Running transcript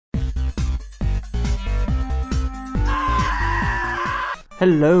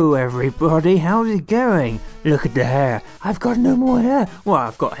Hello everybody, how's it going? Look at the hair. I've got no more hair. Well,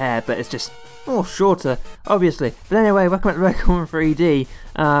 I've got hair, but it's just more shorter, obviously. But anyway, welcome back to Pokemon 3D.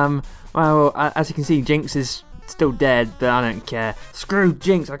 Well, as you can see, Jinx is still dead, but I don't care. Screw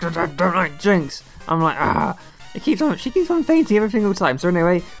Jinx, I don't like Jinx. I'm like, she keeps on fainting every single time. So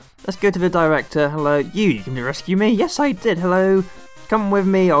anyway, let's go to the director. Hello, you can rescue me? Yes, I did. Hello. Come with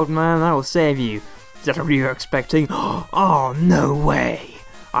me, old man, I will save you. Is that what you were expecting? Oh, no way.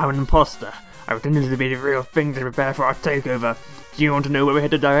 I'm an imposter. I pretended to be the real thing to prepare for our takeover. Do you want to know where we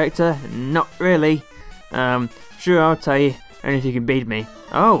headed, director? Not really. Sure, I'll tell you. Only if you can beat me.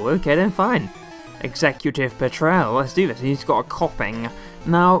 Oh, okay then, fine. Executive Patrol. Let's do this. He's got a coughing.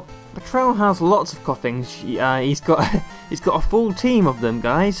 Now, Patrol has lots of coughings. He's got a full team of them,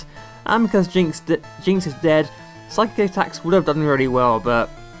 guys. And because Jinx is dead, psychic attacks would have done really well, but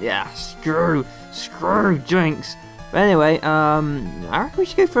yeah, screw Jinx. But anyway, I reckon we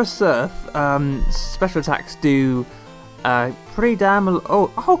should go for a surf. Special attacks do pretty damn.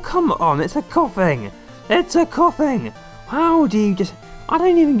 Oh, come on! It's a coughing. It's a coughing. How do you just? I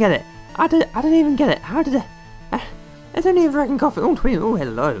don't even get it. I don't even get it. How did it? It's only a freaking coughing. Oh,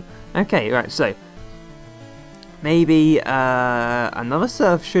 hello. Okay, right. So maybe another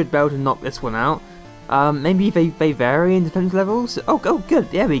surf should be able to knock this one out. Maybe they vary in defense levels. Oh,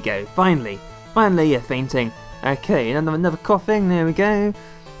 good. There we go. Finally, you're fainting. Okay, another coughing. There we go.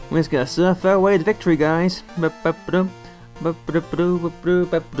 We're just gonna surf our way to victory, guys. There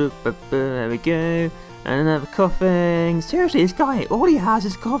we go. And another coughing. Seriously, this guy, all he has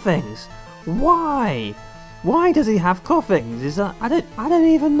is coughings. Why? Why does he have coughings? Is that I don't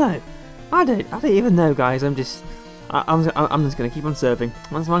even know. I don't even know, guys. I'm just gonna keep on surfing.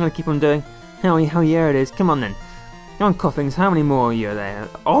 That's what I'm gonna keep on doing. Hell yeah, it is. Come on then. Come on, coughings. How many more are you there?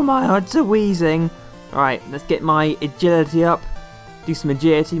 Oh, my odds are wheezing. Alright, let's get my agility up. Do some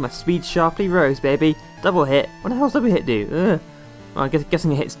agility. My speed sharply rose, baby. Double hit. What the hell does double hit do? Well, I'm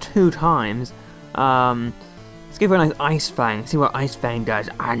guessing it hits 2 times. Let's go for a nice Ice Fang. See what Ice Fang does.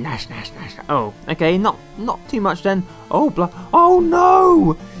 Nash. Oh, okay. Not too much then. Oh,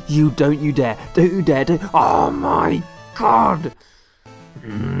 no! You dare. Don't you dare. Oh, my God.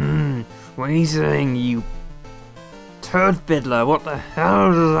 Wheezing, you turd fiddler, what the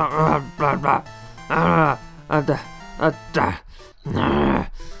hell does that...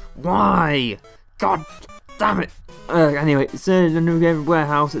 Why? God damn it! Anyway, so the new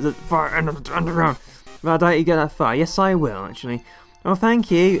warehouse is at the far end of the underground. But I doubt you get that far. Yes, I will, actually. Oh,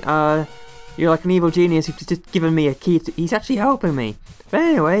 thank you. You're like an evil genius who's just given me a key to... He's actually helping me. But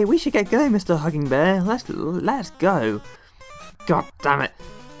anyway, we should get going, Mr. Hugging Bear. Let's go. God damn it.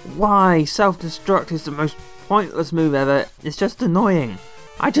 Why? Self-destruct is the most pointless move ever. It's just annoying.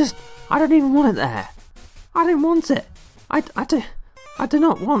 I don't even want it there. I don't want it. I do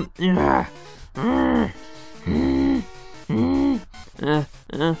not want... Where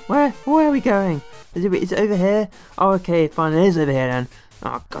are we going? Is it over here? Oh, okay, fine, it is over here then.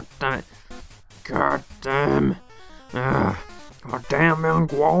 Oh, god damn it. God damn. God damn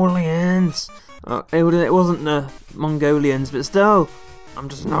Mongolians. It wasn't the Mongolians, but still, I'm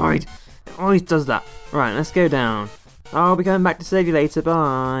just annoyed. It always does that. Right, let's go down. I'll be coming back to save you later,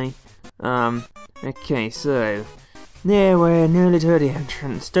 bye. Okay, so... Yeah, we're nearly to the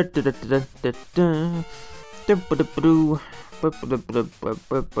entrance.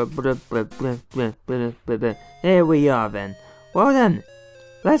 Here we are then. Well then,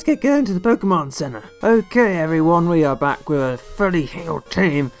 let's get going to the Pokemon Center. Okay everyone, we are back with a fully healed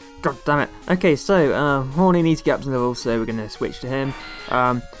team. God damn it. Okay, so, Horny needs to get up to level, so we're going to switch to him.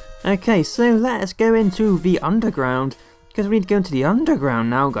 Okay, so let's go into the underground. Because we need to go into the underground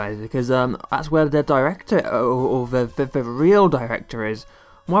now, guys, because that's where the director, or the real director is.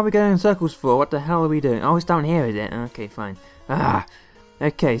 Why are we going in circles for? What the hell are we doing? Oh, it's down here, is it? Okay, fine.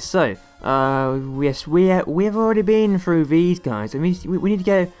 Okay, so, yes, we have already been through these, guys. We need to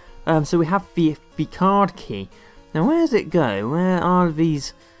go, so we have the card key. Now, where does it go? Where are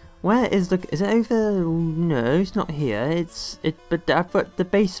these... Where is it over? No, it's not here. But I thought the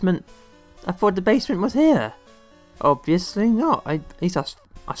basement was here. Obviously not. At least I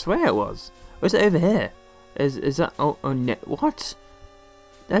swear it was. Or is it over here? Is that? Oh no! What?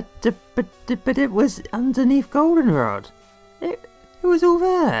 But it was underneath Goldenrod. It was all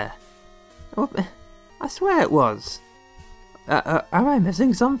there. Oh, I swear it was. Am I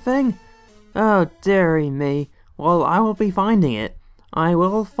missing something? Oh dearie me. Well, I will be finding it. I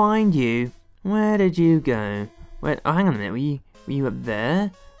will find you. Where did you go? Wait. Oh, hang on a minute. Were you up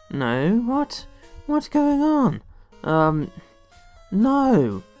there? No. What? What's going on?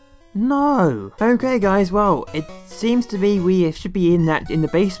 No. No. Okay, guys. Well, it seems to be we should be in the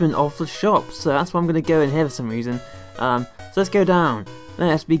basement of the shop, so that's why I'm gonna go in here for some reason. So let's go down.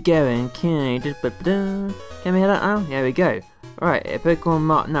 Let's be going. Okay. Can we hear that now? There we go. Alright, Pokemon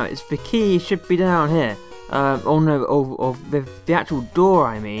Mark. No, it's the key should be down here. Oh no, the actual door,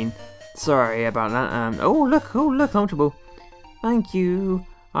 I mean. Sorry about that. Oh look, Ultra. Thank you.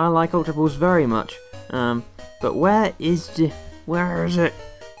 I like Ultra Balls very much. But where is it? Where did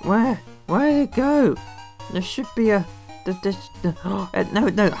it go? There should be a. No,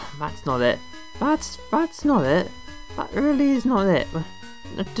 that's not it. That's not it. That really is not it.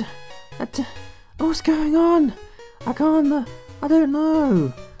 What's going on? I can't. I don't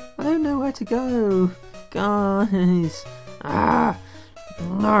know. I don't know where to go, guys. No.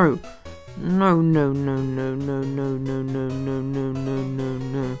 No.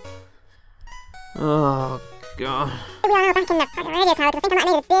 Oh God. We are now back in the fucking radio tower because I think I might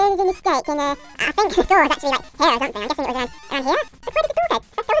have made a big mistake and I think the door is actually like here or something. I'm guessing it was around here. But where did the door go?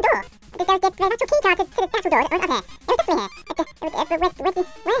 There was a door. There's the actual key card to the actual door. It was up here. It was definitely here. Where is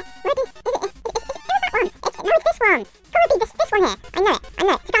that one? No, it's this one. Probably this one here. I know it. It's a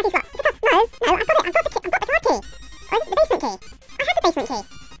card key slot. No, I've got the card key. Or is it the basement key? I had the basement key. I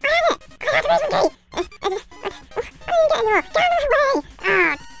had it. I had the basement key. I didn't get any more. Get out of the way.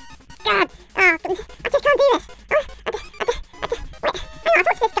 Oh, God. Oh, I just can't do this. Wait, hang on, I'll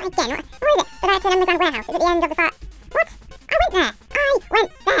talk to this guy again. Where is it? The direction underground warehouse. Is it the end of the part? What? I went there.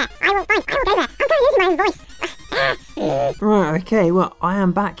 I will go there. I'm going using my own voice. Right, okay, well, I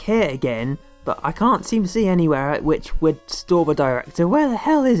am back here again, but I can't seem to see anywhere at which would store the director. Where the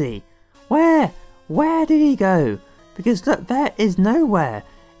hell is he? Where did he go? Because look, there is nowhere.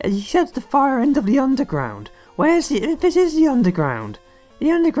 He said the far end of the underground. Where's he? This is the underground.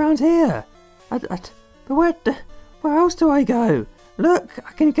 The underground's here. But where else do I go? Look,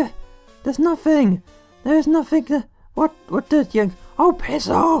 I can go. There's nothing. There's nothing. What did you? Oh, piss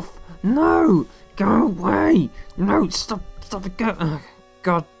off! No, go away! No, stop it! Go! Oh,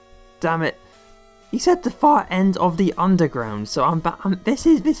 God damn it! He said the far end of the underground, so I'm back. This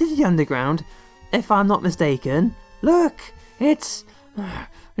is the underground, if I'm not mistaken. Look, it is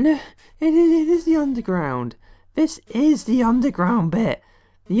the underground. This is the underground bit.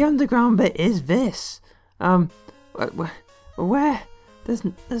 The underground bit is this. Where? There's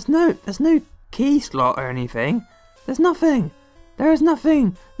no key slot or anything. There's nothing. There is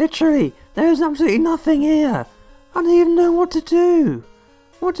nothing. Literally, there is absolutely nothing here. I don't even know what to do.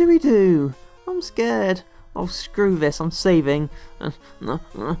 What do we do? I'm scared. Oh, screw this. I'm saving. Well,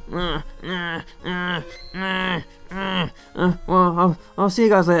 I'll see you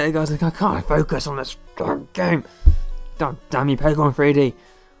guys later, guys. I can't focus on this game. Damn you, Pokemon 3D.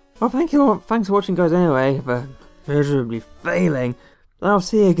 Well, thanks for watching, guys, anyway, for miserably failing. I'll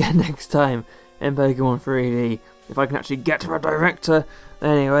see you again next time in Pokemon 3D, if I can actually get to a director.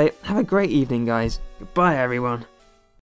 Anyway, have a great evening, guys. Goodbye, everyone.